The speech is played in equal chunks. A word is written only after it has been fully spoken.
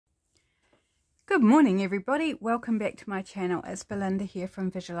Good morning everybody, welcome back to my channel. It's Belinda here from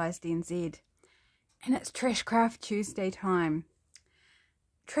Visualized NZ and it's Trashcraft Tuesday time.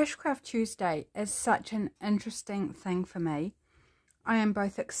 Trashcraft Tuesday is such an interesting thing for me. I am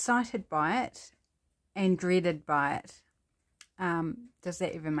both excited by it and dreaded by it. Does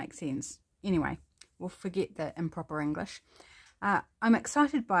that even make sense? Anyway, we'll forget the improper English. I'm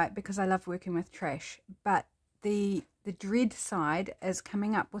excited by it because I love working with trash, but the dread side is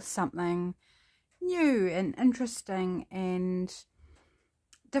coming up with something new and interesting and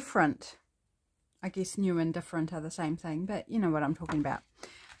different. I guess new and different are the same thing, but you know what I'm talking about.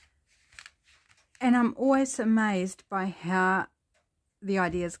 And I'm always amazed by how the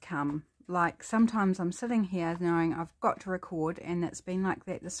ideas come. Like sometimes I'm sitting here knowing I've got to record, and it's been like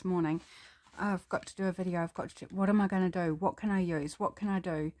that this morning. I've got to do a video, I've got to do, what am I going to do? What can I use? What can I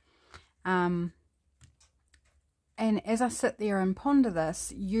do? And as I sit there and ponder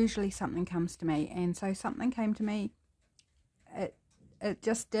this, usually something comes to me. And so something came to me. It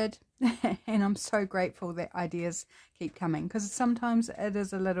just did. And I'm so grateful that ideas keep coming. Because sometimes it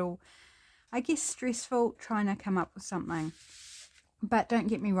is a little, I guess, stressful trying to come up with something. But don't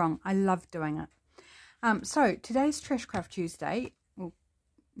get me wrong, I love doing it. So today's Trashcraft Tuesday. Well,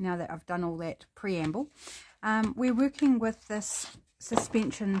 now that I've done all that preamble, we're working with this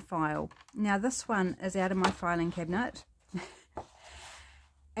suspension file. Now this one is out of my filing cabinet.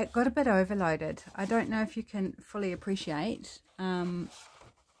 It got a bit overloaded. I don't know if you can fully appreciate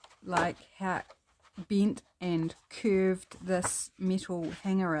like how bent and curved this metal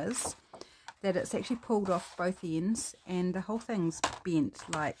hanger is, that it's actually pulled off both ends and the whole thing's bent.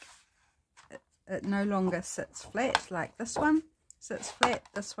 Like it no longer sits flat like this one sits flat,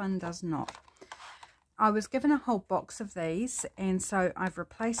 this one does not. I was given a whole box of these, and so I've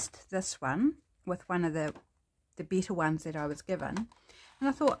replaced this one with one of the better ones that I was given. And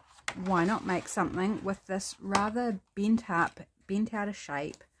I thought, why not make something with this rather bent out of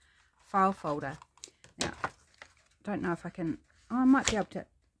shape file folder. Now, don't know if I can, I might be able to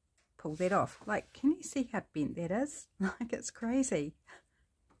pull that off. Like, can you see how bent that is? Like, it's crazy.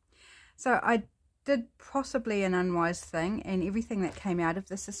 So I did possibly an unwise thing, and everything that came out of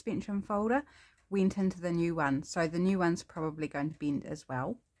the suspension folder went into the new one, so the new one's probably going to bend as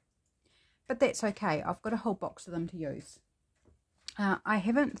well, but that's okay. I've got a whole box of them to use. I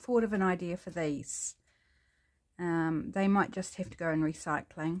haven't thought of an idea for these. They might just have to go in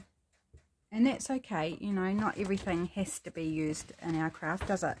recycling, and that's okay. You know, not everything has to be used in our craft,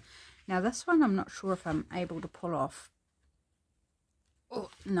 does it? Now this one I'm not sure if I'm able to pull off. Oh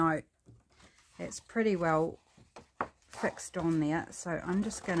no, it's pretty well fixed on there, so I'm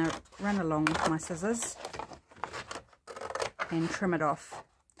just going to run along with my scissors and trim it off.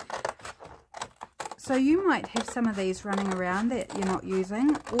 So you might have some of these running around that you're not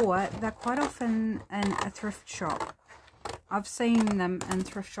using, or they're quite often in a thrift shop. I've seen them in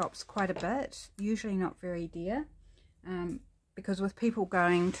thrift shops quite a bit, usually not very dear, because with people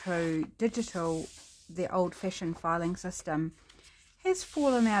going to digital, the old-fashioned filing system has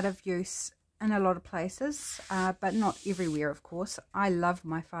fallen out of use in a lot of places, but not everywhere, of course. I love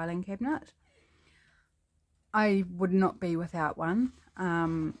my filing cabinet. I would not be without one.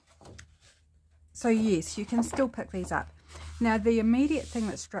 So yes, you can still pick these up. Now the immediate thing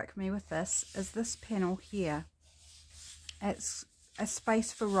that struck me with this is this panel here. It's a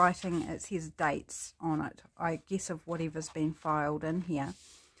space for writing. It says dates on it, I guess, of whatever's been filed in here.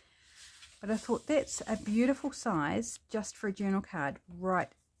 But I thought that's a beautiful size just for a journal card, right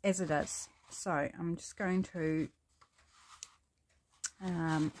as it is. So I'm just going to,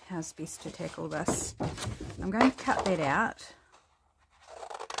 how's best to tackle this? I'm going to cut that out.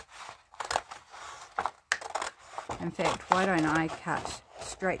 In fact, why don't I cut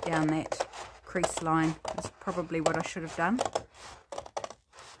straight down that crease line? That's probably what I should have done.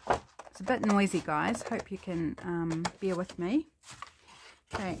 It's a bit noisy, guys. Hope you can bear with me.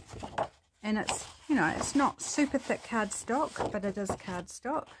 Okay, and it's, you know, it's not super thick cardstock, but it is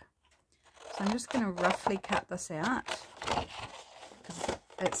cardstock. So I'm just going to roughly cut this out because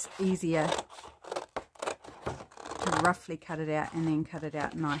it's easier to roughly cut it out and then cut it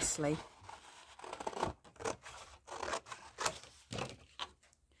out nicely.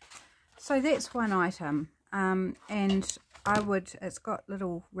 So that's one item, and it's got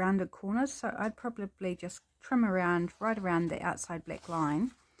little rounded corners, so I'd probably just trim around, right around the outside black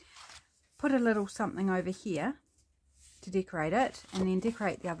line, put a little something over here to decorate it, and then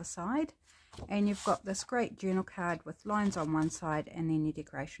decorate the other side. And you've got this great journal card with lines on one side and then your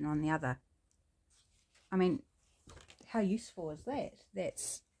decoration on the other. I mean, how useful is that?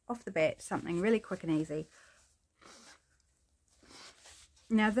 That's off the bat something really quick and easy.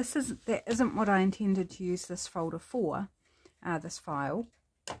 Now that isn't what I intended to use this folder for, this file.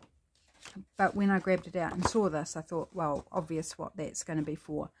 But when I grabbed it out and saw this, I thought, well, obvious what that's going to be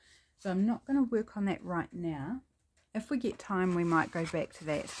for. So I'm not going to work on that right now. If we get time, we might go back to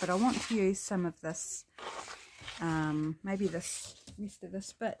that. But I want to use some of this, maybe this rest of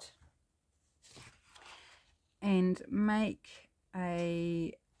this bit, and make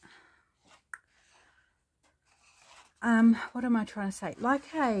a, what am I trying to say?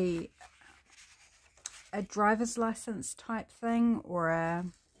 Like a driver's license type thing, or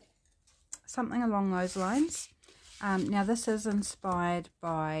something along those lines. Now this is inspired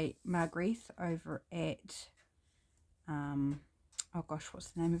by Margreth over at, oh gosh,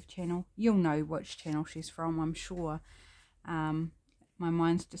 what's the name of the channel? You'll know which channel she's from, I'm sure. My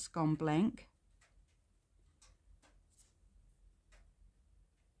mind's just gone blank.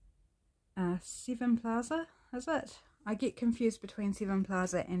 Seven Plaza, is it? I get confused between Seven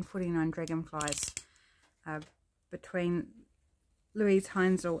Plaza and 49 Dragonflies, between Louise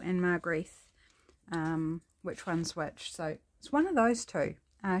Heinzel and Margreth, which one's which. So it's one of those two.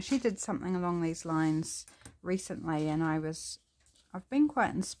 She did something along these lines recently, and I've been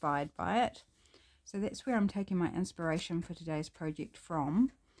quite inspired by it. So that's where I'm taking my inspiration for today's project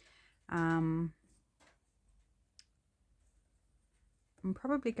from. I'm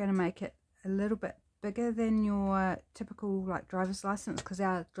probably going to make it a little bit bigger than your typical like driver's license, because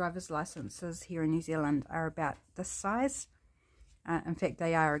our driver's licenses here in New Zealand are about this size. In fact,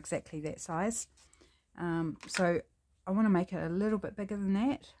 they are exactly that size. So I want to make it a little bit bigger than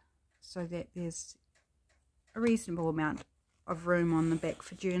that, so that there's a reasonable amount of room on the back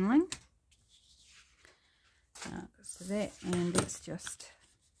for journaling. So that, and it's just,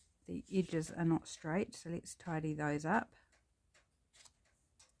 the edges are not straight, so let's tidy those up.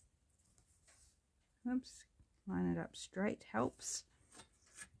 Oops, line it up straight helps.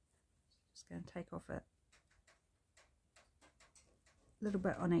 Just going to take off a little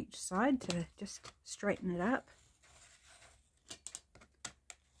bit on each side to just straighten it up.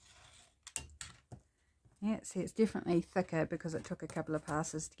 Yeah, see, it's definitely thicker because it took a couple of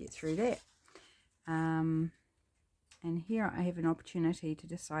passes to get through that. And here I have an opportunity to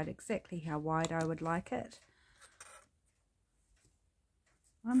decide exactly how wide I would like it.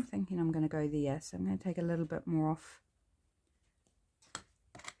 I'm thinking I'm going to go there, so I'm going to take a little bit more off.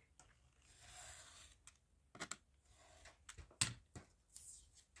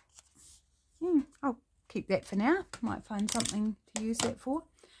 I'll keep that for now. Might find something to use that for.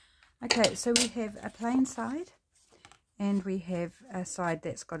 Okay, so we have a plain side, and we have a side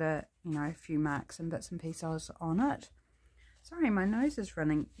that's got a, a few marks and bits and pieces on it. Sorry, my nose is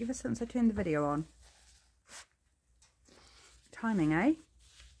running ever since I turned the video on. Timing, eh?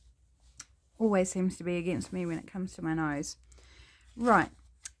 Always seems to be against me when it comes to my nose. Right,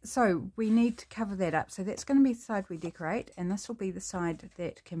 so we need to cover that up. So that's going to be the side we decorate, and this will be the side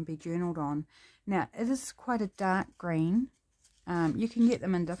that can be journaled on. Now, it is quite a dark green. You can get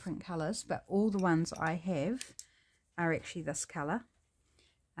them in different colours, but all the ones I have are actually this colour,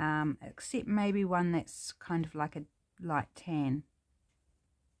 except maybe one that's kind of like a light tan.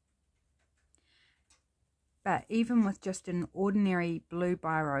 But even with just an ordinary blue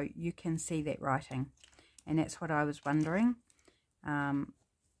biro, you can see that writing. And that's what I was wondering.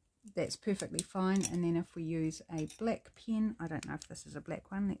 That's perfectly fine. And then if we use a black pen, I don't know if this is a black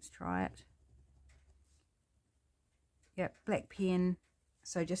one, let's try it. Yep, black pen.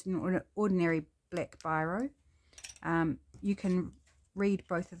 So just an ordinary black biro. You can read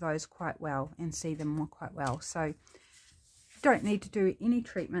both of those quite well and see them quite well. So don't need to do any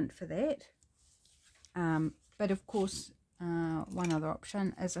treatment for that. But of course, one other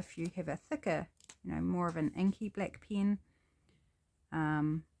option is if you have a thicker, more of an inky black pen,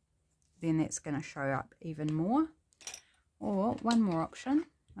 then that's going to show up even more. Or one more option,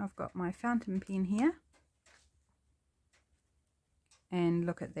 I've got my fountain pen here. And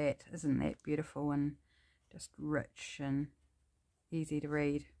look at that, isn't that beautiful and just rich and easy to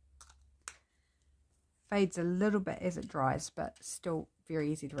read. Fades a little bit as it dries, but still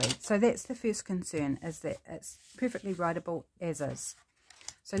very easy to read. So that's the first concern, is that it's perfectly writable as is.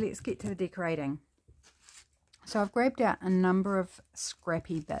 So let's get to the decorating. So I've grabbed out a number of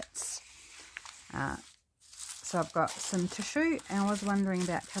scrappy bits. So I've got some tissue, and I was wondering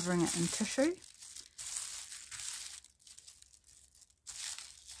about covering it in tissue.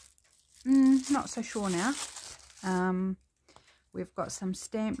 Not so sure now. We've got some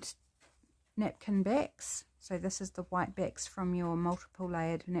stamped napkin backs. So this is the white backs from your multiple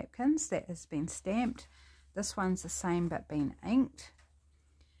layered napkins that has been stamped. This one's the same but been inked.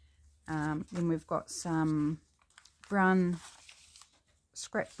 Then we've got some brown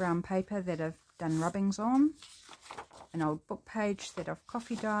scrap brown paper that I've done rubbings on, an old book page that I've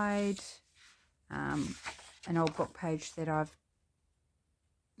coffee dyed, an old book page that I've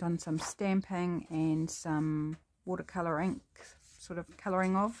done some stamping and some watercolour ink sort of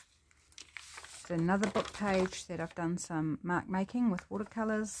colouring of. There's another book page that I've done some mark making with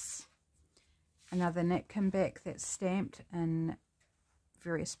watercolours, another napkin back that's stamped in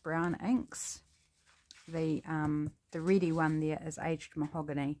various brown inks. The reedy one there is aged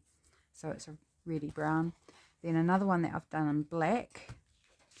mahogany, so it's a reedy brown. Then another one that I've done in black.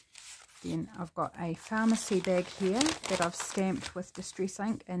 Then I've got a pharmacy bag here that I've stamped with distress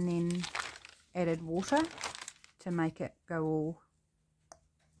ink and then added water to make it go all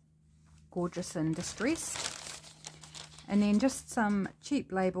gorgeous and distressed. And then just some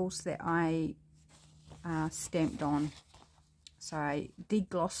cheap labels that I stamped on. So I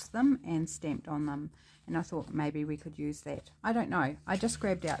deglossed them and stamped on them. And I thought maybe we could use that. I don't know. I just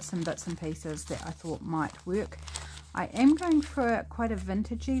grabbed out some bits and pieces that I thought might work. I am going for quite a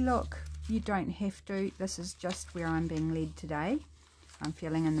vintagey look. You don't have to. This is just where I'm being led today. I'm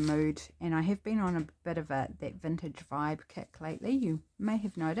feeling in the mood. And I have been on a bit of that vintage vibe kick lately. You may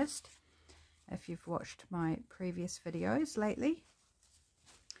have noticed if you've watched my previous videos lately.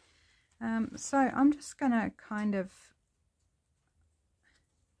 So I'm just going to kind of...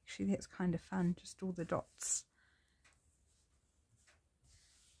 Actually, that's kind of fun, just all the dots.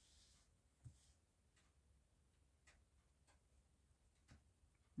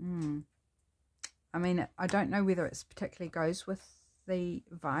 I mean, I don't know whether it's particularly goes with the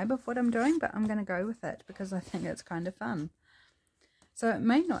vibe of what I'm doing, but I'm going to go with it because I think it's kind of fun. So it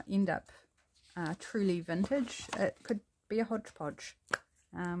may not end up truly vintage. It could be a hodgepodge,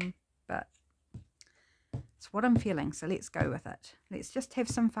 but it's what I'm feeling, so let's go with it. Let's just have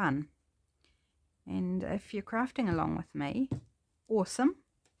some fun. And if you're crafting along with me, awesome.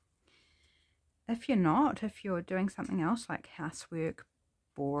 If you're not, if you're doing something else like housework,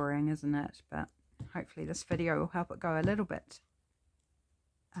 boring, isn't it? But hopefully this video will help it go a little bit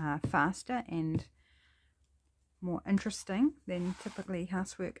faster and more interesting than typically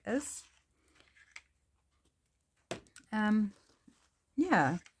housework is.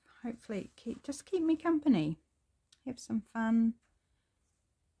 Yeah, hopefully just keep me company, have some fun.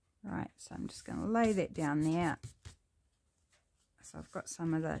 Right, so I'm just going to lay that down there. So I've got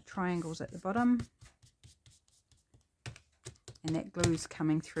some of the triangles at the bottom, and that glue's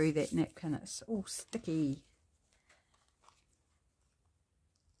coming through that napkin. It's all sticky.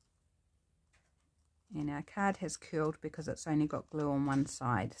 And our card has curled because it's only got glue on one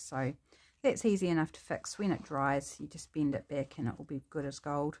side, so that's easy enough to fix. When it dries, you just bend it back and it will be good as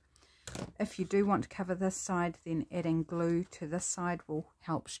gold. If you do want to cover this side, then adding glue to this side will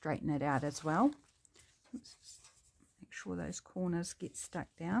help straighten it out as well. Let's just make sure those corners get stuck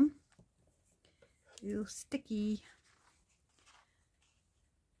down. A little sticky.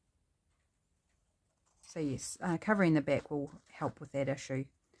 So yes, covering the back will help with that issue.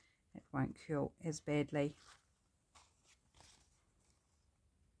 It won't curl as badly.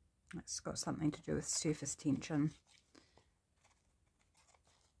 It's got something to do with surface tension.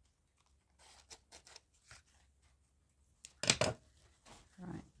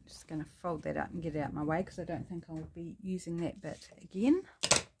 Right, just going to fold that up and get it out of my way because I don't think I'll be using that bit again.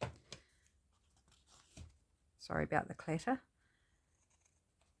 Sorry about the clatter.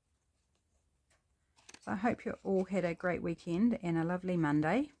 So I hope you all had a great weekend and a lovely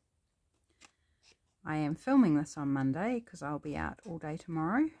Monday. I am filming this on Monday because I'll be out all day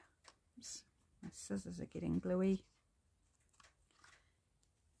tomorrow. Oops, my scissors are getting gluey.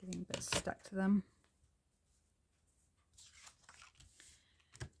 Getting a bit stuck to them.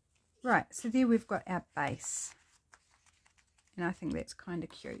 Right, so there we've got our base. And I think that's kind of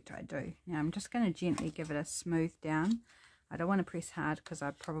cute, I do. Now I'm just going to gently give it a smooth down. I don't want to press hard because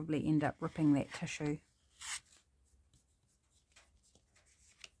I'd probably end up ripping that tissue.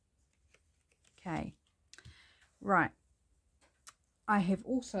 Okay, right. I have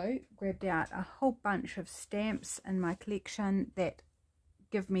also grabbed out a whole bunch of stamps in my collection that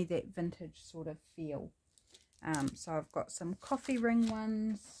give me that vintage sort of feel. So I've got some coffee ring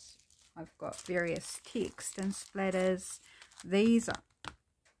ones. I've got various text and splatters. These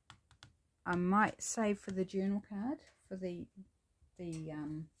I might save for the journal card for this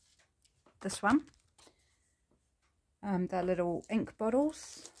one. The little ink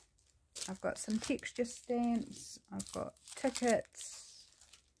bottles. I've got some texture stamps. I've got tickets.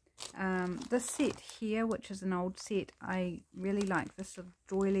 This set here, which is an old set, I really like this sort of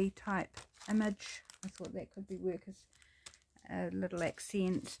doily type image. I thought that could be work as a little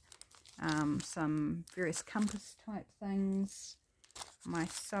accent. Some various compass type things. my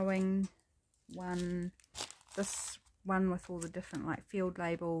sewing one, this one with all the different like field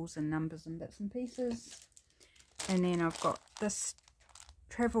labels and numbers and bits and pieces. And then I've got this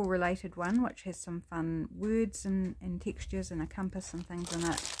travel related one which has some fun words and textures and a compass and things in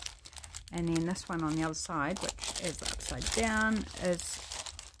it. And then this one on the other side, which is upside down, is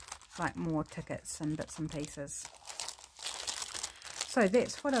like more tickets and bits and pieces. So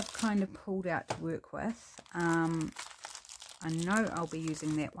that's what I've kind of pulled out to work with. I know I'll be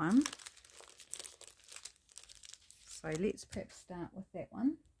using that one. So let's perhaps start with that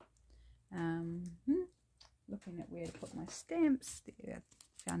one. Looking at where to put my stamps. There,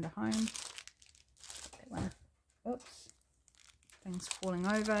 found a home. That one. Oops. Things falling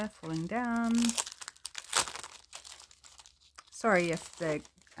over, falling down. Sorry if the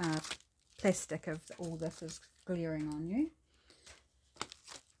plastic of all this is glaring on you.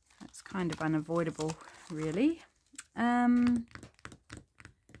 It's kind of unavoidable, really.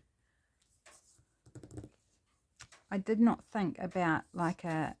 I did not think about like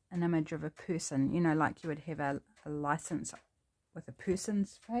an image of a person, you know, like you would have a license with a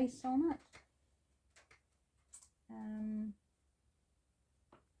person's face on it.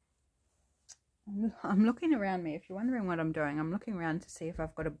 I'm looking around me. If you're wondering what I'm doing, I'm looking around to see if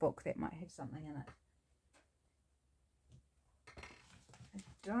I've got a book that might have something in it. I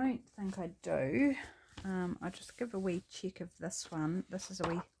don't think I do. I'll just give a wee check of this one. This is a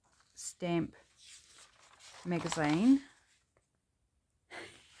wee stamp magazine.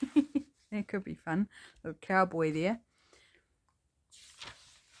 That could be fun. Little cowboy there.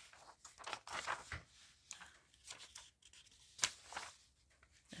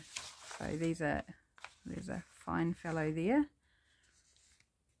 So there's a fine fellow there.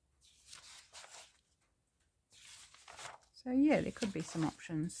 So yeah, there could be some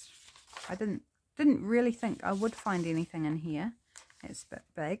options. I didn't really think I would find anything in here. It's a bit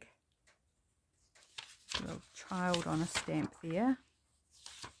big. A little child on a stamp there.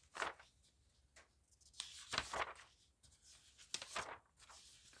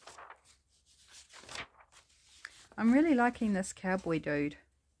 I'm really liking this cowboy dude.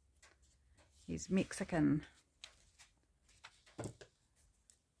 He's Mexican.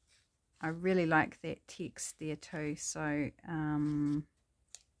 I really like that text there too. So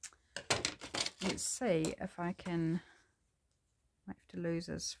let's see if I can. I have to lose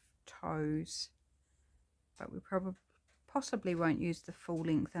his toes, but we possibly won't use the full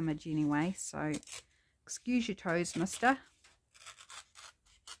length image anyway. So excuse your toes, mister.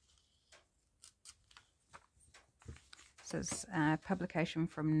 This is a publication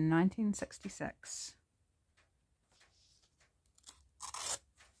from 1966.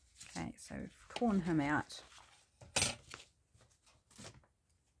 Okay, so we've torn him out.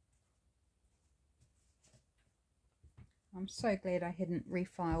 I'm so glad I hadn't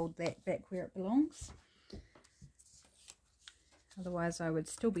refiled that back where it belongs. Otherwise I would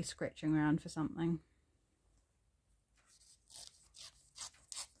still be scratching around for something.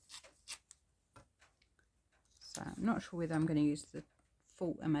 So I'm not sure whether I'm going to use the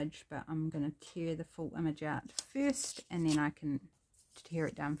full image, but I'm going to tear the full image out first, and then I can tear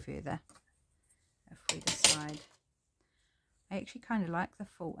it down further if we decide. I actually kind of like the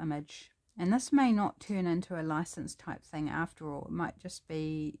full image, and this may not turn into a license type thing after all. It might just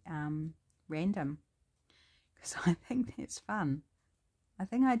be random, because I think that's fun. I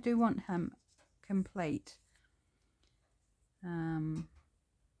think I do want him complete.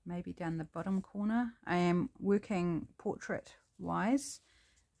 Maybe down the bottom corner. I am working portrait wise.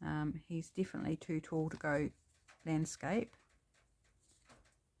 He's definitely too tall to go landscape.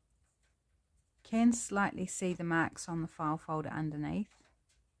 Can slightly see the marks on the file folder underneath.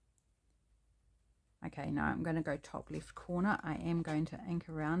 Okay, now I'm going to go top left corner. I am going to ink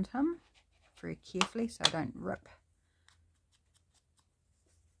around him very carefully so I don't rip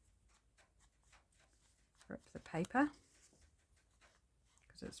the paper,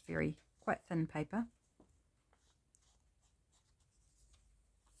 because it's quite thin paper.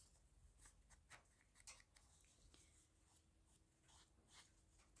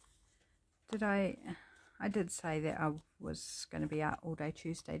 I did say that I was going to be out all day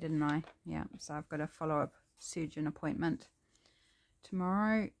Tuesday, didn't I? Yeah, so I've got a follow-up surgeon appointment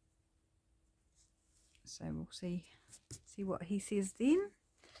tomorrow, so we'll see what he says then.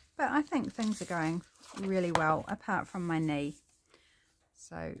 But I think things are going really well, apart from my knee.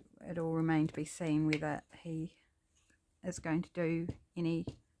 So it'll remain to be seen whether he is going to do any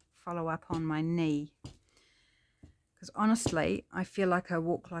follow-up on my knee. Because honestly, I feel like I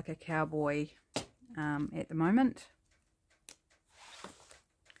walk like a cowboy at the moment.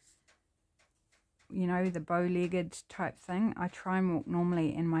 you know, the bow-legged type thing. I try and walk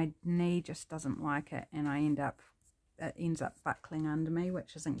normally and my knee just doesn't like it, and it ends up buckling under me,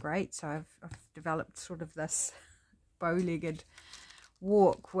 which isn't great. So I've developed sort of this bow-legged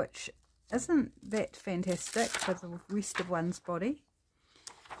walk, which isn't that fantastic for the rest of one's body.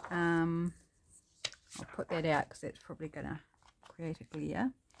 I'll put that out because that's probably going to create a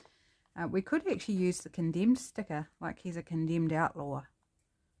glare. We could actually use the condemned sticker, like he's a condemned outlaw.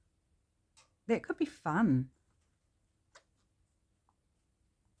 That could be fun.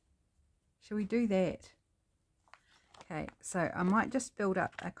 Shall we do that? Okay, so I might just build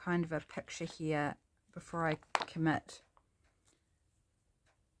up a kind of a picture here before I commit.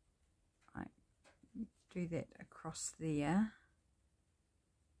 I do that across there,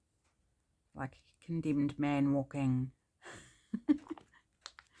 like a condemned man walking.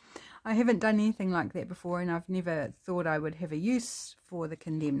 I haven't done anything like that before, and I've never thought I would have a use for the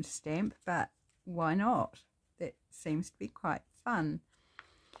condemned stamp, but why not? That seems to be quite fun.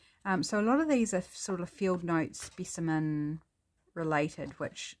 So a lot of these are sort of field note specimen related,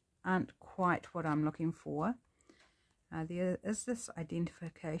 which aren't quite what I'm looking for. There is this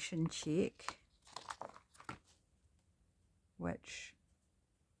identification check, which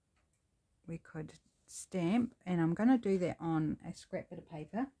we could stamp, and I'm going to do that on a scrap bit of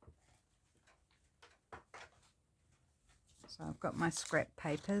paper. So I've got my scrap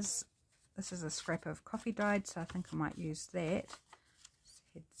papers. This is a scrap of coffee dyed, so I think I might use that. Just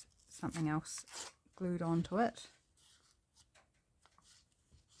had something else glued onto it.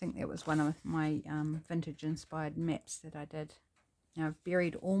 I think that was one of my vintage inspired maps that I did. Now I've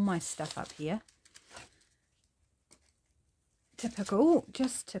buried all my stuff up here. Typical,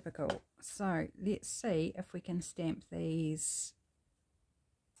 just typical. So let's see if we can stamp these.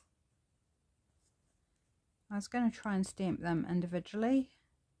 I was going to try and stamp them individually,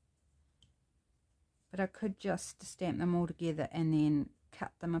 but I could just stamp them all together and then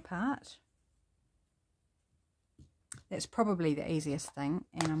cut them apart. That's probably the easiest thing,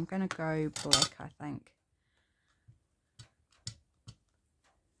 and I'm going to go black, I think.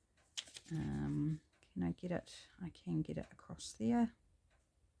 Can I get it? I can get it across there.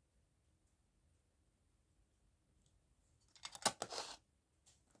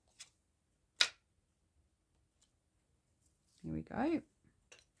 Here we go.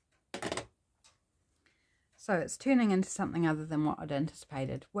 So it's turning into something other than what I'd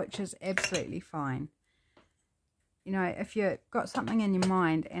anticipated, which is absolutely fine. You know, if you've got something in your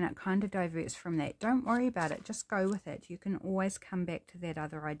mind and it kind of diverts from that, don't worry about it. Just go with it. You can always come back to that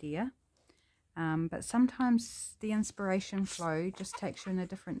other idea. But sometimes the inspiration flow just takes you in a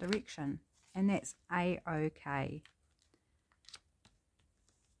different direction, and that's a-okay.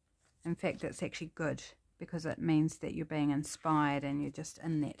 In fact, it's actually good, because it means that you're being inspired and you're just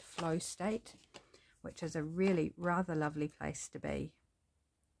in that flow state, which is a really rather lovely place to be.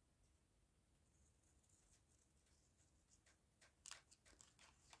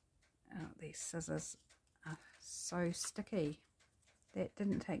 Oh, these scissors are so sticky. That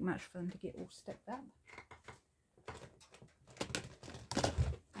didn't take much for them to get all sticked up.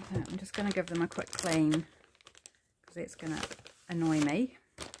 Okay, I'm just going to give them a quick clean, because that's going to annoy me.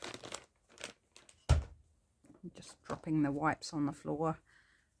 I'm just dropping the wipes on the floor,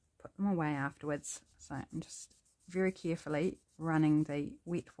 put them away afterwards. So I'm just very carefully running the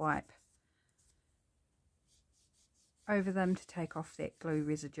wet wipe over them to take off that glue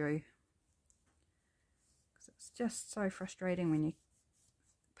residue, because it's just so frustrating when your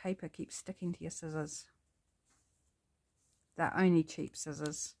paper keeps sticking to your scissors. They're only cheap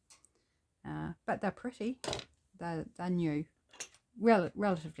scissors, but they're pretty. They're new,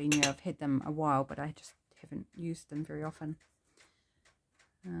 relatively new. I've had them a while, but I just haven't used them very often.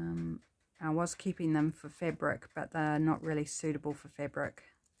 I was keeping them for fabric, but they're not really suitable for fabric.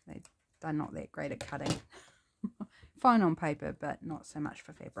 They're not that great at cutting. Fine on paper, but not so much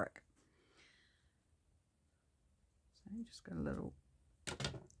for fabric. So just got a little,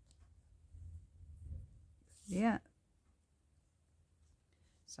 yeah.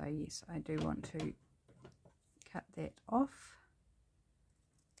 So yes, I do want to cut that off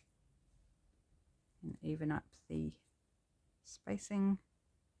and even up the spacing.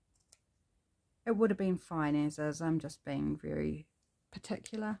 It would have been fine as is. I'm just being very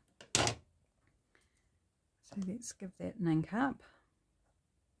particular. So let's give that an ink up.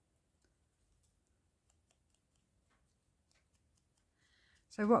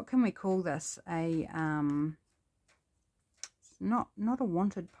 So what can we call this? A not a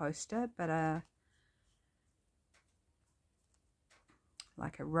wanted poster, but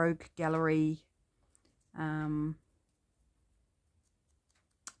like a rogue gallery,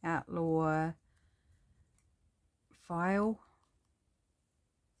 outlaw file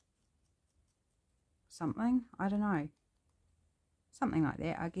something, I don't know, something like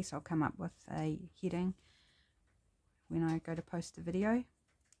that. I guess I'll come up with a heading when I go to post the video.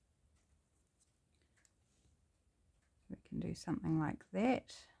 We can do something like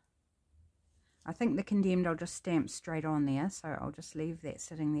that. I think the condemned I'll just stamp straight on there, so I'll just leave that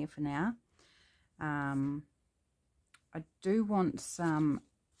sitting there for now. I do want some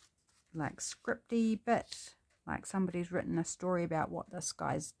like scripty bit, like somebody's written a story about what this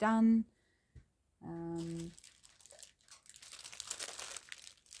guy's done.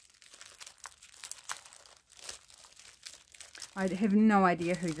 I have no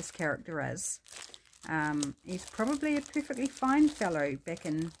idea who this character is. He's probably a perfectly fine fellow back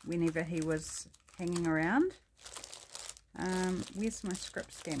in whenever he was hanging around. Where's my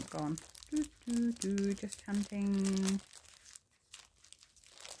script stamp gone? Just hunting.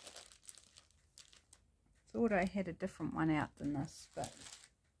 Thought I had a different one out than this, but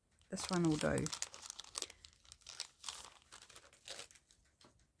this one will do.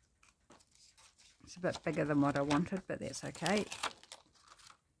 It's a bit bigger than what I wanted, but that's okay.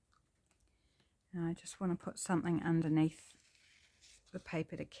 Now I just want to put something underneath the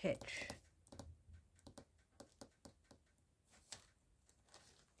paper to catch.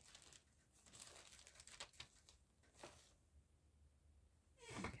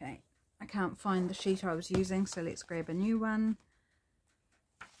 Okay, I can't find the sheet I was using, so let's grab a new one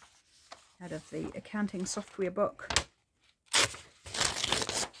out of the accounting software book.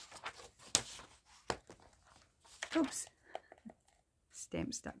 Oops,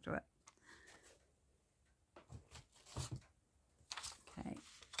 stamp stuck to it. Okay,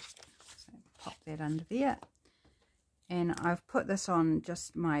 so pop that under there, and I've put this on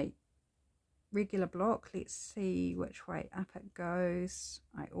just my regular block. Let's see which way up it goes.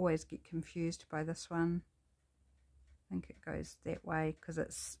 I always get confused by this one. I think it goes that way because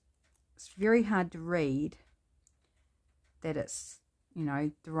it's very hard to read that it's, you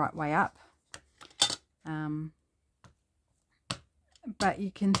know, the right way up. But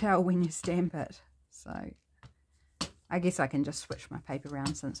you can tell when you stamp it. So I guess I can just switch my paper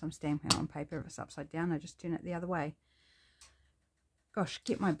around since I'm stamping on paper. If it's upside down, I just turn it the other way. Gosh,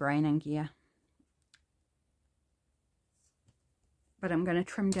 get my brain in gear. But I'm going to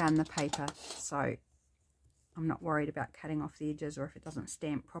trim down the paper so I'm not worried about cutting off the edges or if it doesn't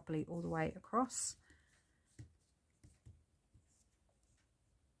stamp properly all the way across.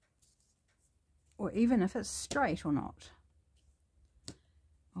 Or even if it's straight or not.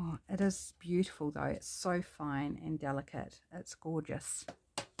 Oh, it is beautiful though. It's so fine and delicate. It's gorgeous.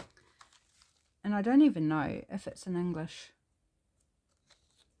 And I don't even know if it's in English.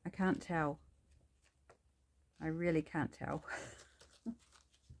 I can't tell. I really can't tell.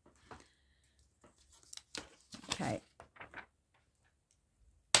 Okay.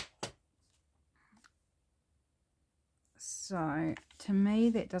 So, to me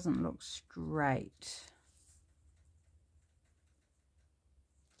that doesn't look straight.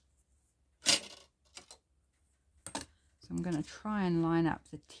 So I'm going to try and line up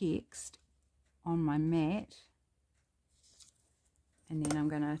the text on my mat. And then I'm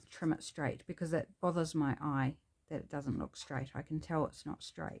going to trim it straight because it bothers my eye that it doesn't look straight. I can tell it's not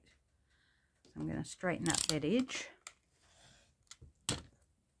straight. So I'm going to straighten up that edge.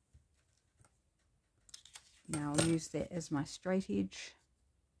 Now I'll use that as my straight edge.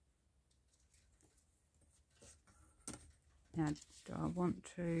 Now do I want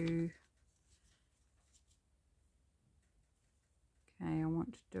to... Okay, I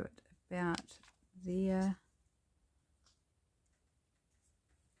want to do it about there.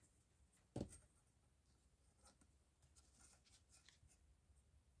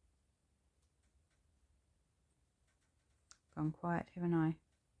 Gone quiet, haven't I?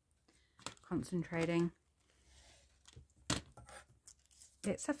 Concentrating.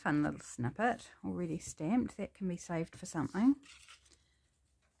 That's a fun little snippet, already stamped. That can be saved for something.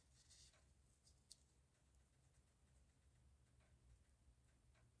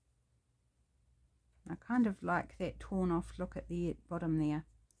 I kind of like that torn off look at the bottom there.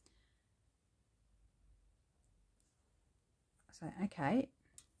 So, okay.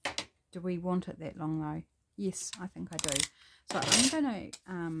 Do we want it that long though? Yes, I think I do. So I'm going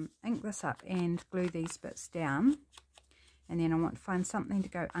to ink this up and glue these bits down. And then I want to find something to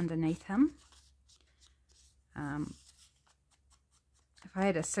go underneath him. If I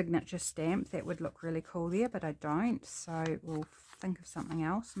had a signature stamp, that would look really cool there, but I don't. So we'll think of something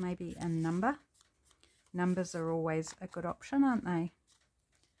else, maybe a number. Numbers are always a good option, aren't they?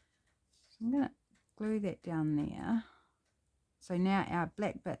 So I'm going to glue that down there. So now our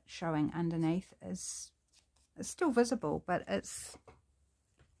black bit showing underneath is it's still visible, but it's,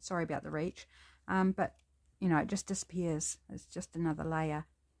 sorry about the reach, but you know, it just disappears. It's just another layer.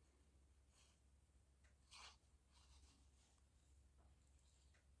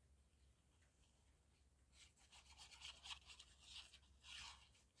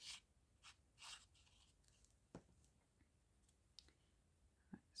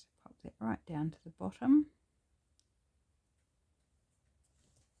 So pop that right down to the bottom.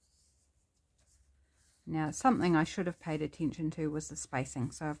 Now, something I should have paid attention to was the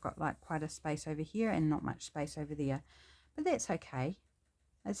spacing. So I've got like quite a space over here and not much space over there. But that's okay.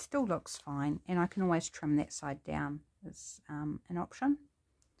 It still looks fine. And I can always trim that side down as an option.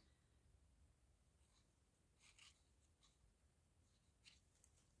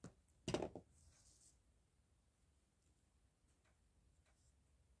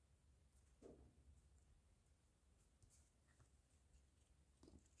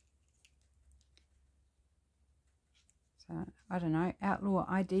 So, I don't know, Outlaw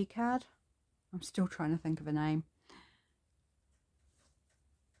ID card. I'm still trying to think of a name.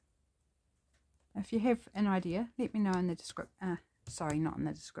 If you have an idea, let me know in the description. Sorry, not in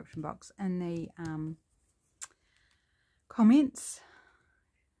the description box, in the comments.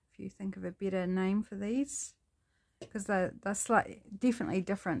 If you think of a better name for these, because they're definitely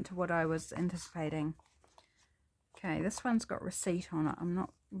different to what I was anticipating. Okay, this one's got receipt on it. I'm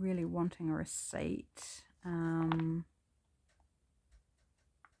not really wanting a receipt.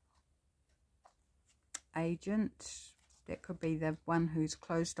 Agent, that could be the one who's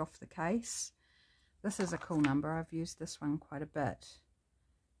closed off the case. This is a cool number. I've used this one quite a bit.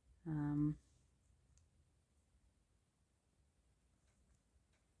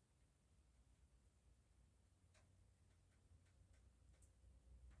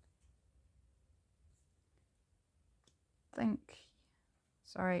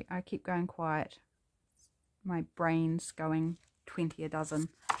 Sorry, I keep going quiet. My brain's going 20 a dozen.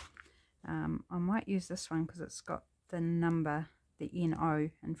 I might use this one because it's got the number, the NO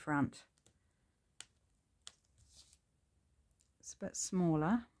in front. It's a bit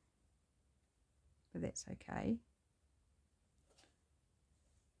smaller, but that's okay.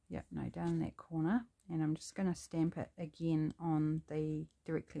 Yep, no, down in that corner. And I'm just going to stamp it again on the,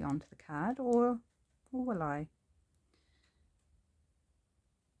 directly onto the card, or will I?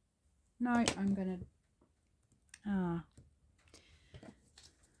 No, I'm going to,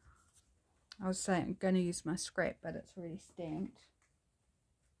 I was saying I'm going to use my scrap, but it's already stamped.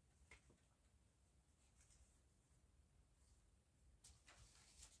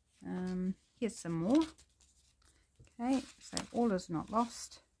 Here's some more. Okay, so all is not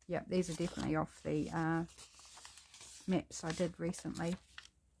lost. Yep, these are definitely off the maps I did recently.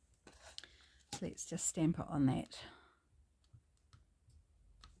 So let's just stamp it on that.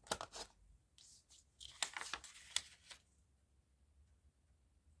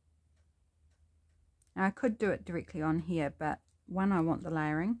 Now I could do it directly on here, but one, I want the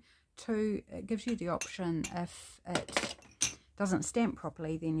layering. Two, it gives you the option if it doesn't stamp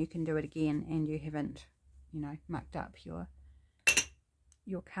properly, then you can do it again and you haven't, you know, mucked up your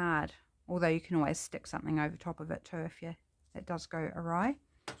card. Although you can always stick something over top of it too if it does go awry.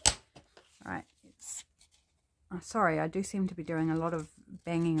 Alright, sorry, I do seem to be doing a lot of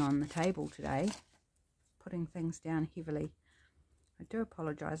banging on the table today, putting things down heavily. I do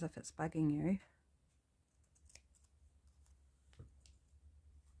apologise if it's bugging you.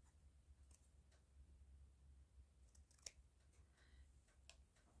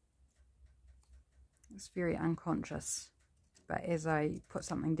 It's very unconscious, but as I put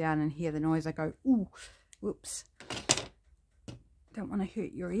something down and hear the noise, I go, ooh, whoops. Don't want to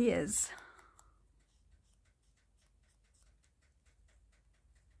hurt your ears.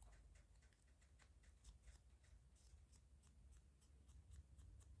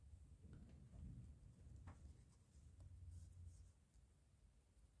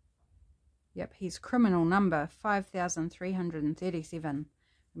 Yep, he's criminal number 5,337.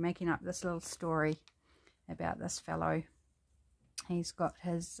 We're making up this little story about this fellow. He's got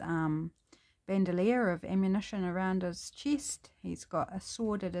his bandolier of ammunition around his chest. He's got a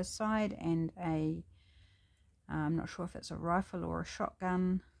sword at his side and I'm not sure if it's a rifle or a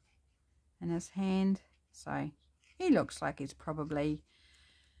shotgun in his hand. So he looks like he's probably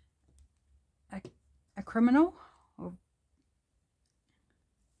a criminal, or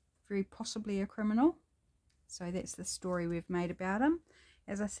very possibly a criminal. So that's the story we've made about him.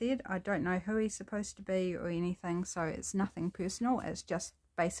 As I said, I don't know who he's supposed to be or anything, so it's nothing personal. It's just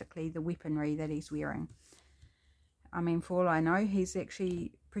basically the weaponry that he's wearing. I mean, for all I know, he's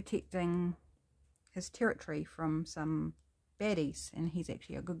actually protecting his territory from some baddies, and he's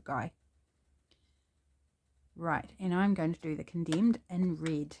actually a good guy. Right, and I'm going to do the condemned in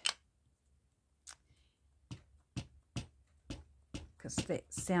red, because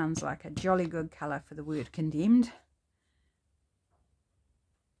that sounds like a jolly good colour for the word condemned.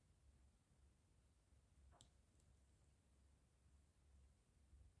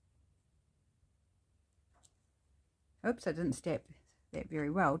 Oops, I didn't stamp that very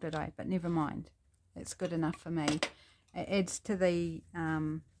well, did I? But never mind. It's good enough for me. It adds to the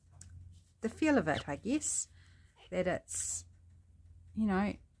feel of it, I guess. That it's, you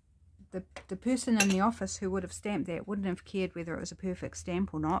know, the person in the office who would have stamped that wouldn't have cared whether it was a perfect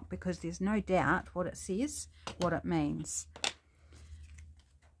stamp or not, because there's no doubt what it says, what it means.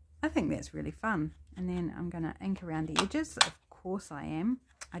 I think that's really fun. And then I'm going to ink around the edges. Of course I am.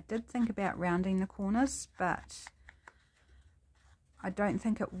 I did think about rounding the corners, but I don't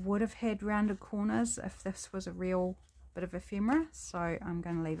think it would have had rounded corners if this was a real bit of ephemera, so I'm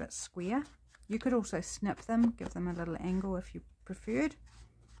going to leave it square. You could also snip them, give them a little angle if you preferred,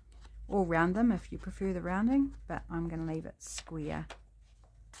 or round them if you prefer the rounding, but I'm going to leave it square.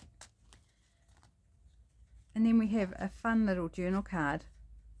 And then we have a fun little journal card.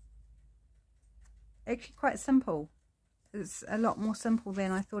 Actually quite simple. It's a lot more simple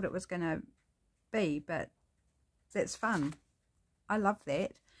than I thought it was going to be, but that's fun. I love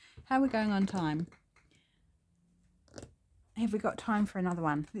that. How are we going on time? Have we got time for another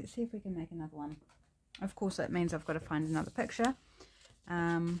one? Let's see if we can make another one. Of course, that means I've got to find another picture.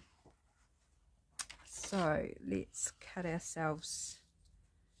 So let's cut ourselves.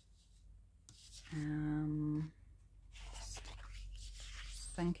 Just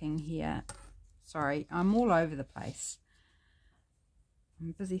thinking here. Sorry, I'm all over the place.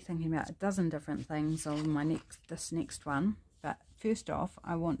 I'm busy thinking about a dozen different things on this next one. But first off,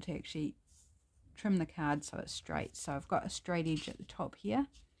 I want to actually trim the card so it's straight. So I've got a straight edge at the top here.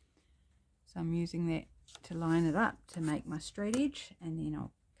 So I'm using that to line it up to make my straight edge. And then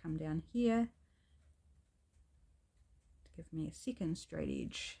I'll come down here to give me a second straight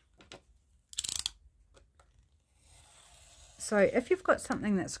edge. So if you've got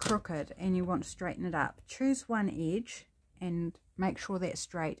something that's crooked and you want to straighten it up, choose one edge and make sure that's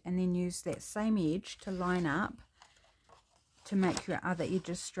straight, and then use that same edge to line up to make your other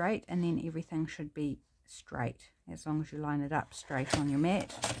edges straight, and then everything should be straight as long as you line it up straight on your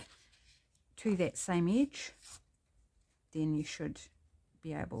mat to that same edge. Then you should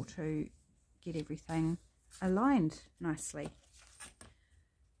be able to get everything aligned nicely.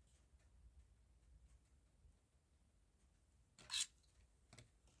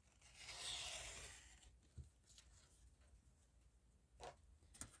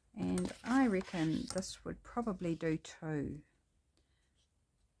 And I reckon this would probably do 2.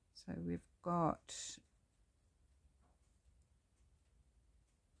 So we've got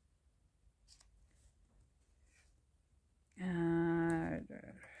 10,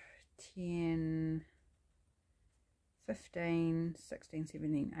 15, 16,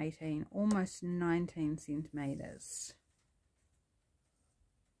 17, 18, almost 19 centimeters.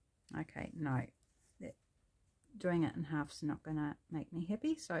 Okay, no, doing it in half is not going to make me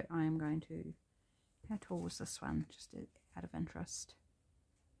happy, so I am going to, how tall was this one, just out of interest?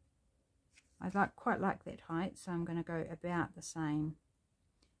 I quite like that height, so I'm going to go about the same,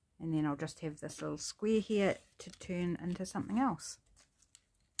 and then I'll just have this little square here to turn into something else.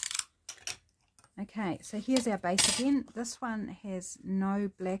 Okay, so here's our base again. This one has no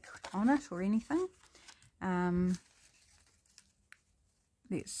black on it or anything.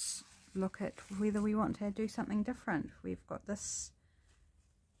 Let's look at whether we want to do something different. We've got this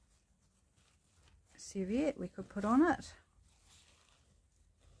serviette we could put on it.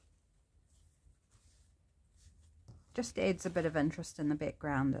 Just adds a bit of interest in the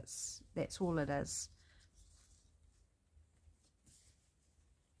background. That's all it is.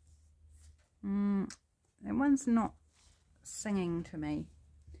 That one's not singing to me.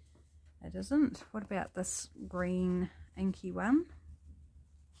 It isn't. What about this green inky one?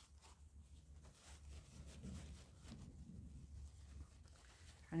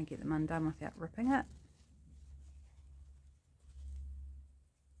 Trying to get them undone without ripping it.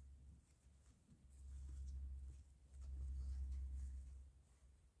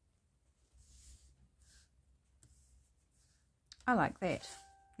 I like that.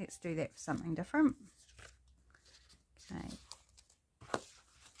 Let's do that for something different. Okay.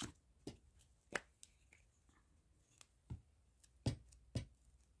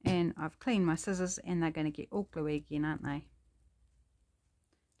 And I've cleaned my scissors and they're going to get all gluey again, aren't they?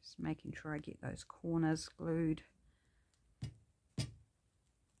 Just making sure I get those corners glued.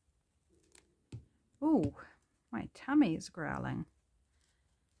 Oh, my tummy is growling.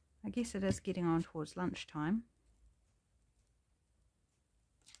 I guess it is getting on towards lunchtime.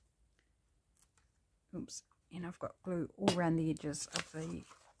 Oops, and I've got glue all around the edges of the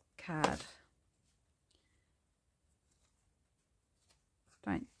card.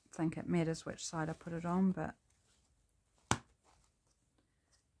 Don't think it matters which side I put it on, but the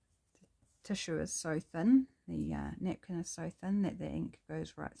tissue is so thin, the napkin is so thin that the ink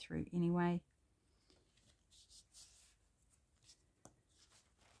goes right through anyway.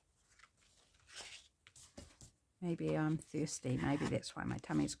 Maybe I'm thirsty, maybe that's why my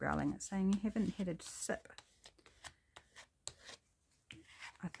tummy's growling. It's saying you haven't had a sip.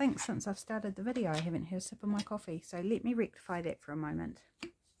 I think since I've started the video I haven't had a sip of my coffee, so let me rectify that for a moment.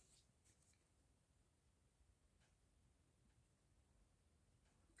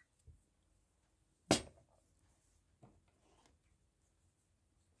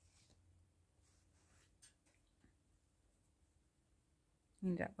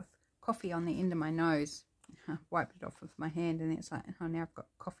 End up with coffee on the end of my nose. I wiped it off with my hand and it's like, oh, now I've got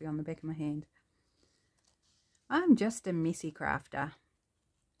coffee on the back of my hand. I'm just a messy crafter,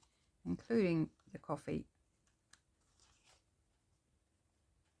 including the coffee.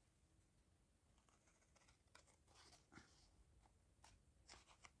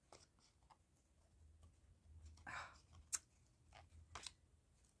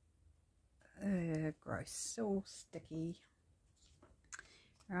 Gross, so sticky.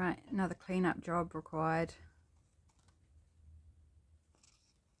 Right, another cleanup job required.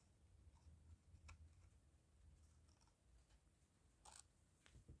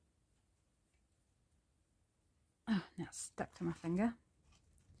 Oh, now it's stuck to my finger.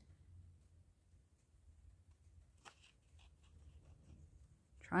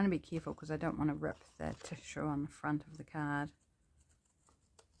 Trying to be careful because I don't want to rip the tissue on the front of the card.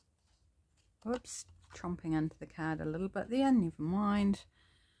 Whoops, chomping into the card a little bit there, never mind.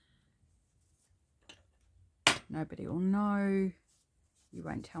 Nobody will know. You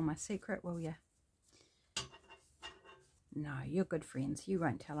won't tell my secret, will you? No, you're good friends. You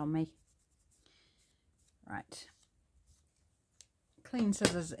won't tell on me. Right. Clean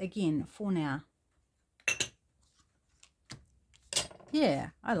scissors again for now. Yeah,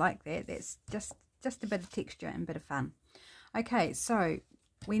 I like that. That's just a bit of texture and a bit of fun. Okay, so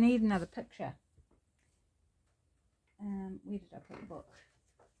we need another picture. Where did I put the book?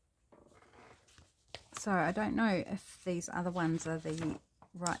 So I don't know if these other ones are the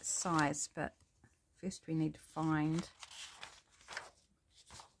right size, but first we need to find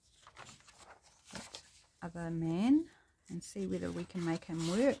that other man and see whether we can make him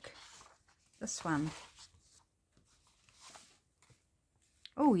work. This one.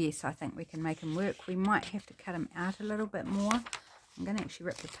 Oh yes, I think we can make him work. We might have to cut him out a little bit more. I'm going to actually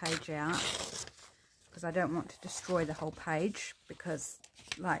rip the page out because I don't want to destroy the whole page, because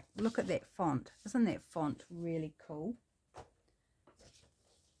like, look at that font. Isn't that font really cool?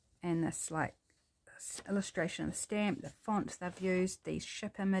 And this, like, this illustration of the stamp, the fonts they've used, these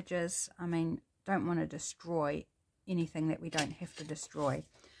ship images. I mean, don't want to destroy anything that we don't have to destroy.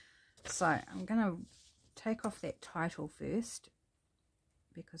 So I'm going to take off that title first,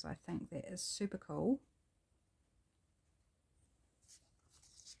 because I think that is super cool.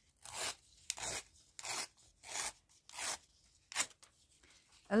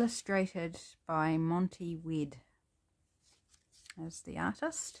 Illustrated by Monty Wedd as the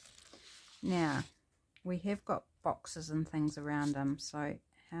artist. Now, we have got boxes and things around them, so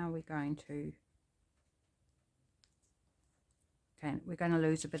how are we going to... Okay, we're going to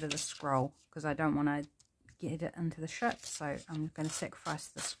lose a bit of the scroll because I don't want to get it into the ship, so I'm going to sacrifice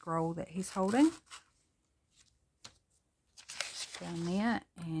the scroll that he's holding. Down there,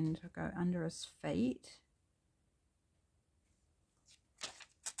 and I'll go under his feet.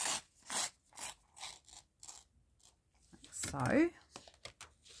 So,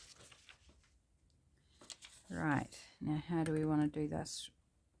 right, now how do we want to do this?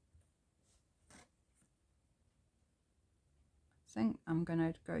 I think I'm going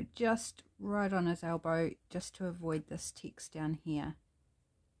to go just right on his elbow, just to avoid this text down here.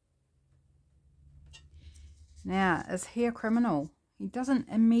 Now, is he a criminal? He doesn't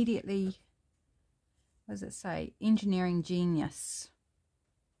immediately, what does it say? Engineering genius.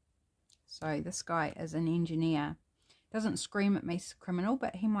 So this guy is an engineer. Doesn't scream at me criminal,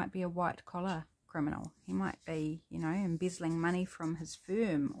 but he might be a white collar criminal. He might be, you know, embezzling money from his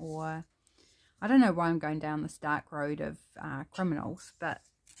firm, or I don't know why I'm going down this dark road of criminals, but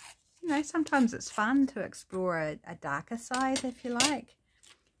you know, sometimes it's fun to explore a darker side, if you like,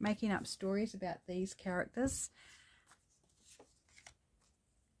 making up stories about these characters.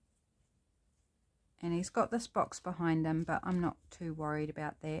 And he's got this box behind him, but I'm not too worried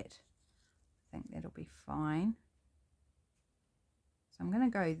about that. I think that'll be fine. So I'm going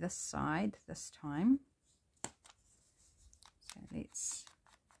to go this side this time. So let's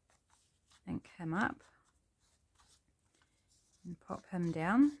ink him up and pop him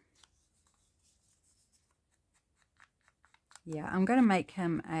down. Yeah, I'm going to make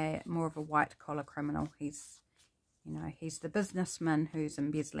him more of a white collar criminal. He's, you know, he's the businessman who's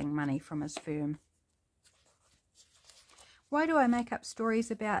embezzling money from his firm. Why do I make up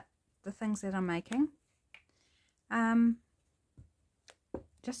stories about the things that I'm making?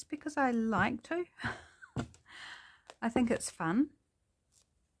 Just because I like to. I think it's fun.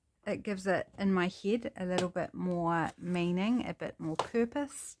 It gives it, in my head, a little bit more meaning, a bit more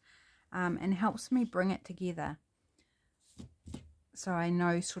purpose, and helps me bring it together. So I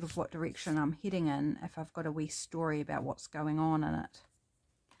know sort of what direction I'm heading in if I've got a wee story about what's going on in it.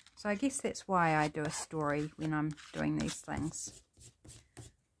 So I guess that's why I do a story when I'm doing these things.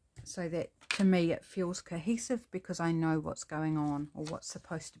 So that, to me, it feels cohesive because I know what's going on or what's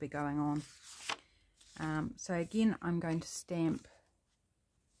supposed to be going on. So again, I'm going to stamp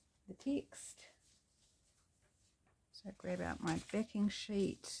the text. So grab out my backing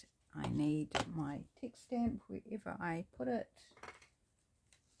sheet. I need my text stamp wherever I put it.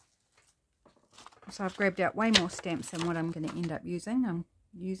 So I've grabbed out way more stamps than what I'm going to end up using. I'm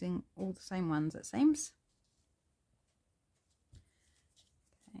using all the same ones, it seems.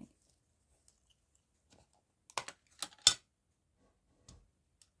 Okay.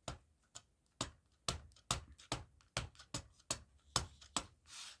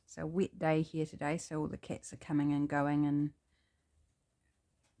 It's a wet day here today, so all the cats are coming and going in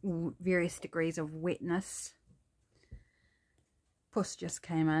various degrees of wetness. Puss just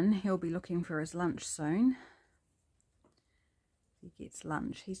came in. He'll be looking for his lunch soon. He gets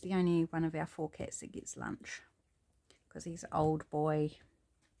lunch. He's the only one of our 4 cats that gets lunch because he's an old boy.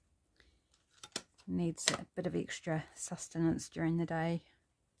 Needs a bit of extra sustenance during the day.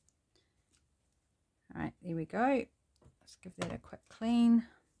 Alright, there we go. Let's give that a quick clean.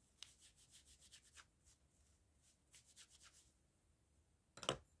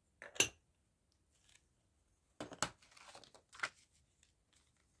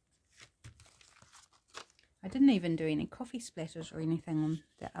 I didn't even do any coffee splatters or anything on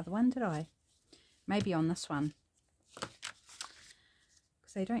that other one, did I? Maybe on this one.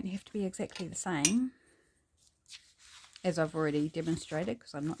 Because they don't have to be exactly the same. As I've already demonstrated,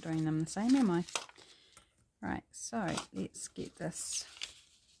 because I'm not doing them the same, am I? Right, so let's get this.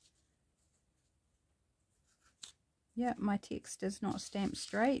 Yeah, my text is not stamped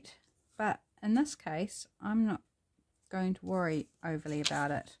straight. But in this case, I'm not going to worry overly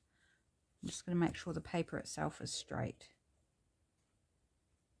about it. I'm just going to make sure the paper itself is straight.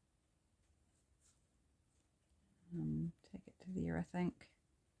 Take it to there, I think.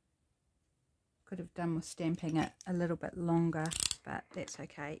 Could have done with stamping it a little bit longer, but that's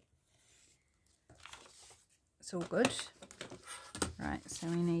okay. It's all good. Right, so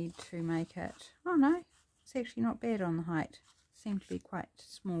we need to make it... Oh no, it's actually not bad on the height. It seemed to be quite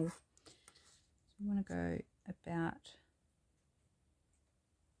small. So I'm going to go about...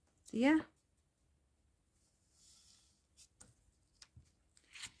 there.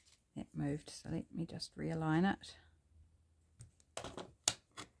 That moved, so let me just realign it.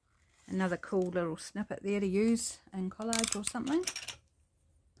 Another cool little snippet there to use in collage or something.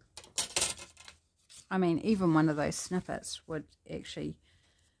 I mean, even one of those snippets would actually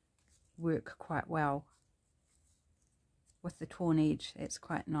work quite well with the torn edge. It's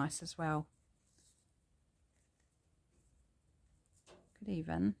quite nice as well. Could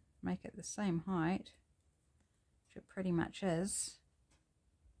even make it the same height, which it pretty much is.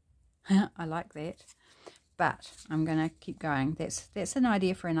 I like that, but I'm going to keep going. That's an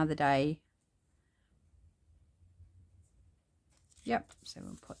idea for another day. Yep, so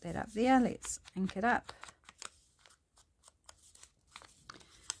we'll put that up there. Let's ink it up.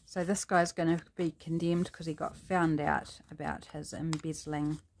 So this guy's going to be condemned because he got found out about his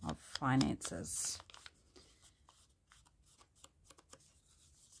embezzling of finances.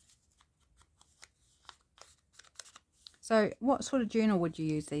 So what sort of journal would you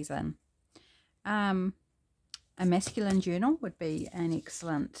use these in? A masculine journal would be an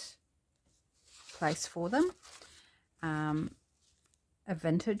excellent place for them. A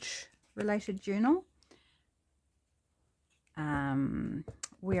vintage related journal.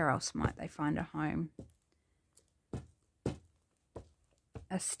 Where else might they find a home?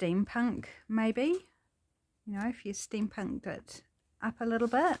 A steampunk, maybe. You know, if you steampunked it up a little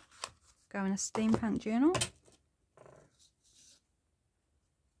bit, go in a steampunk journal.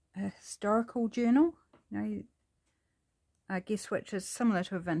 a historical journal, you know, I guess, which is similar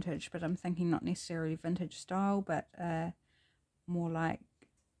to a vintage, but I'm thinking not necessarily vintage style, but more like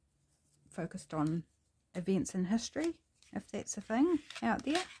focused on events in history, if that's a thing out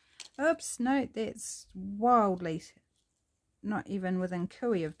there. Oops, no, that's wildly not even within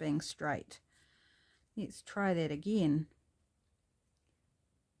cooey of being straight. Let's try that again.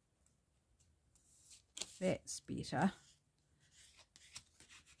 That's better.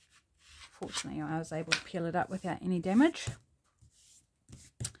 Fortunately, I was able to peel it up without any damage.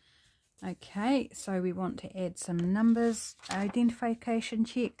 Okay, so we want to add some numbers. Identification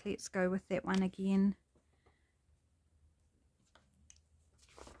check, let's go with that one again.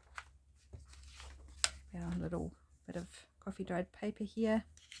 Our little bit of coffee dyed paper here.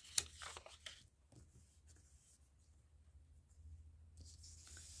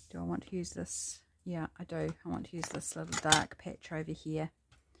 Do I want to use this? Yeah, I do. I want to use this little dark patch over here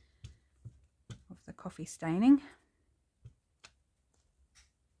of the coffee staining.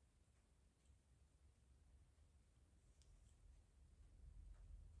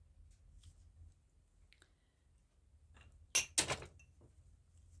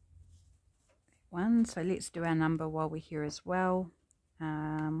 One, so let's do our number while we're here as well.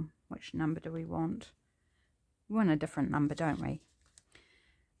 Which number do we want? We want a different number, don't we?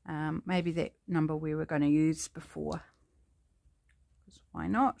 Maybe that number we were going to use before, because why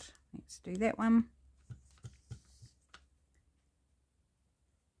not? Let's do that one.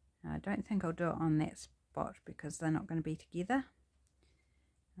 I don't think I'll do it on that spot because they're not going to be together.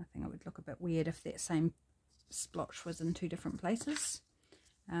 I think it would look a bit weird if that same splotch was in two different places.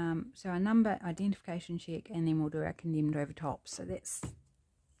 So our number, identification check, and then we'll do our condemned over top. So that's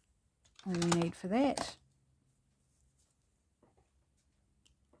all we need for that.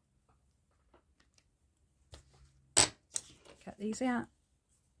 Cut these out.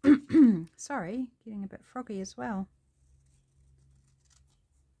 Sorry, getting a bit froggy as well.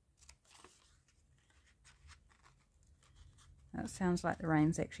 That sounds like the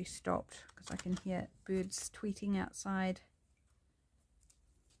rain's actually stopped because I can hear birds tweeting outside.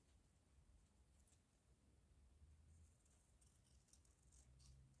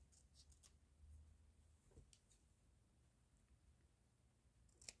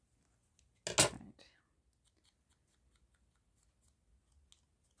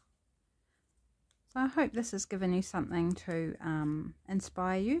 So I hope this has given you something to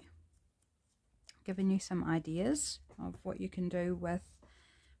inspire you, given you some ideas of what you can do with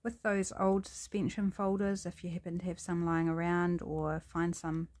those old suspension folders if you happen to have some lying around, or find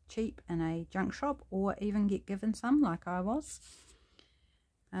some cheap in a junk shop, or even get given some like I was.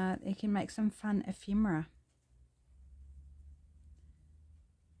 You can make some fun ephemera.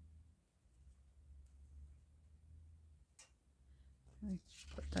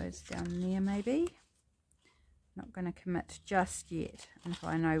 Put those down there maybe. Not going to commit just yet until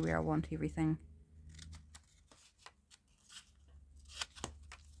I know where I want everything.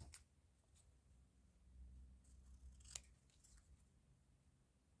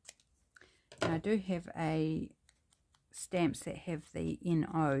 Now I do have stamps that have the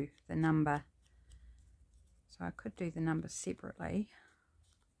NO, the number. So I could do the number separately,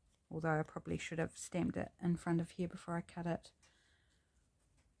 although I probably should have stamped it in front of here before I cut it.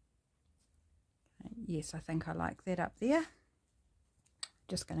 Yes, I think I like that up there.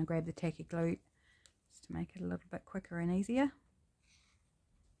 Just going to grab the tacky glue just to make it a little bit quicker and easier.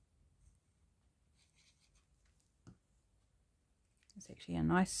 There's actually a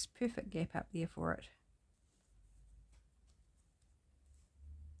nice perfect gap up there for it.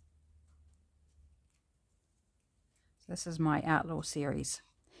 So this is my Outlaw series.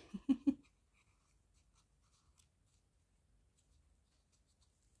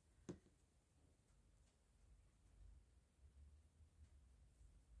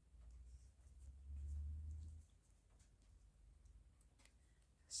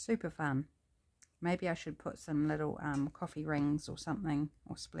 Super fun. Maybe I should put some little coffee rings or something,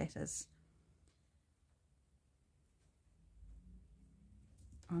 or splatters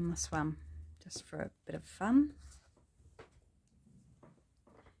on this one, just for a bit of fun.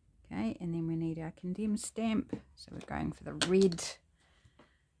 Okay, and then we need our condemned stamp, so we're going for the red.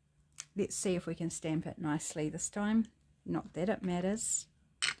 Let's see if we can stamp it nicely this time. Not that it matters.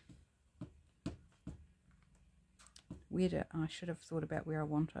 I should have thought about where I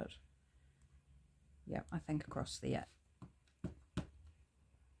want it. Yep, I think across there.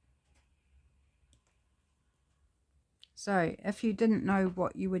 So if you didn't know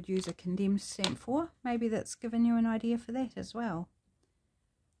what you would use a condemned stamp for, maybe that's given you an idea for that as well.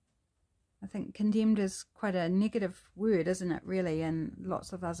 I think condemned is quite a negative word, isn't it, really? And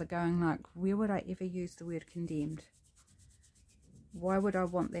lots of us are going like, where would I ever use the word condemned? Why would I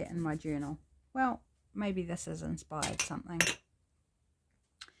want that in my journal? Well, maybe this has inspired something.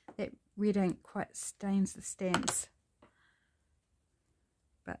 That red ink quite stains the stamps,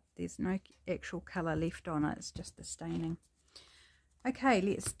 but there's no actual colour left on it, it's just the staining. Okay,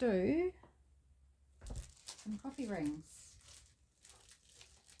 let's do some coffee rings.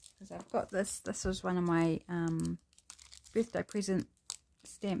 Because I've got this was one of my birthday present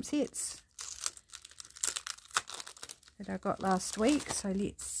stamp sets that I got last week. So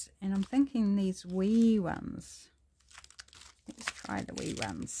and I'm thinking these wee ones. Let's try the wee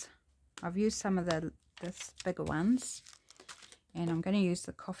ones. I've used some of this bigger ones, and I'm going to use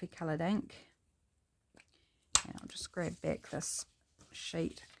the coffee coloured ink. And I'll just grab back this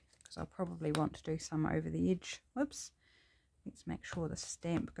sheet because I'll probably want to do some over the edge. Whoops. Let's make sure the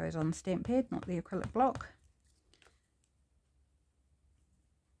stamp goes on the stamp pad, not the acrylic block.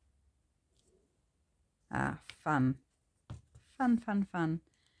 Ah, fun. Fun, fun, fun.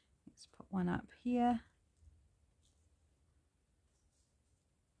 Let's put one up here.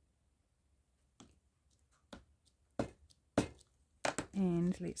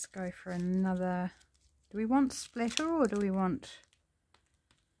 And let's go for another. Do we want splatter or do we want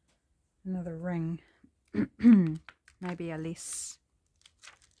another ring? Maybe a less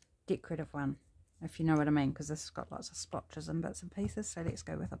decorative one, if you know what I mean, because this has got lots of splotches and bits and pieces. So let's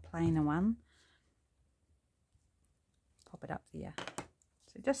go with a plainer one. Pop it up there.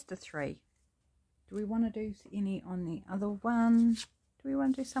 So just the 3. Do we want to do any on the other one? Do we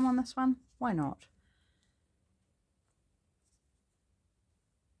want to do some on this one? Why not?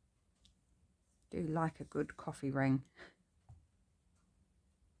 Do like a good coffee ring.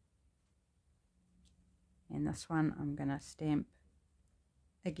 And this one I'm going to stamp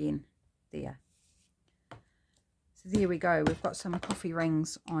again there. So there we go. We've got some coffee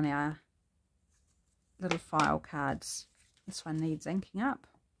rings on our little file cards. This one needs inking up.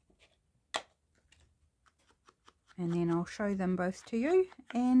 And then I'll show them both to you,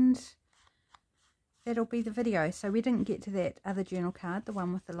 and that'll be the video. So we didn't get to that other journal card, the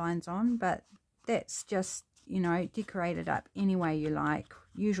one with the lines on, but that's just, you know, decorate it up any way you like.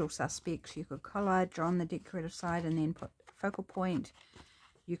 Usual suspects. You could collar, draw on the decorative side, and then put focal point.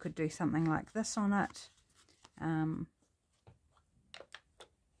 You could do something like this on it.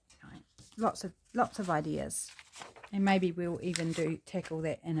 Lots of ideas, and maybe we'll even tackle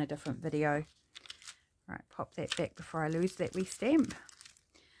that in a different video. Right, pop that back before I lose that wee stamp.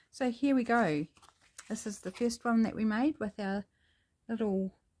 So here we go. This is the first one that we made with our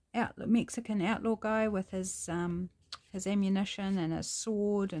little Mexican outlaw guy with his ammunition and his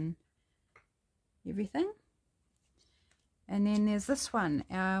sword and everything. And then there's this one,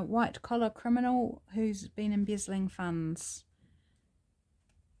 our white collar criminal who's been embezzling funds.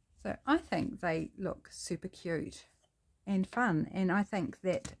 So I think they look super cute and fun, and I think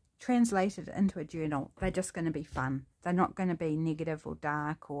that translated into a journal, they're just going to be fun. They're not going to be negative or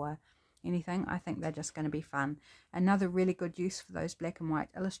dark or anything. I think they're just going to be fun. Another really good use for those black and white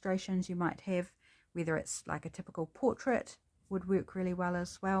illustrations you might have, whether it's like a typical portrait, would work really well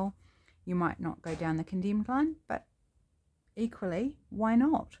as well. You might not go down the condemned line, but equally, why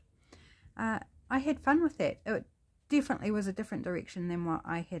not? I had fun with that. It definitely was a different direction than what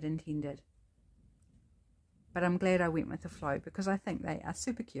I had intended. But I'm glad I went with the flow because I think they are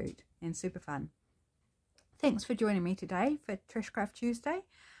super cute and super fun. Thanks for joining me today for Trashcraft Tuesday.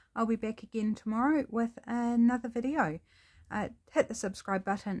 I'll be back again tomorrow with another video. Hit the subscribe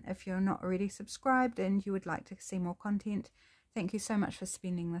button if you're not already subscribed and you would like to see more content. Thank you so much for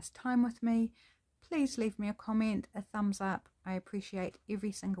spending this time with me. Please leave me a comment, a thumbs up. I appreciate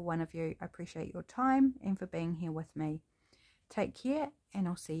every single one of you. I appreciate your time and for being here with me. Take care, and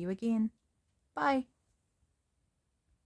I'll see you again. Bye.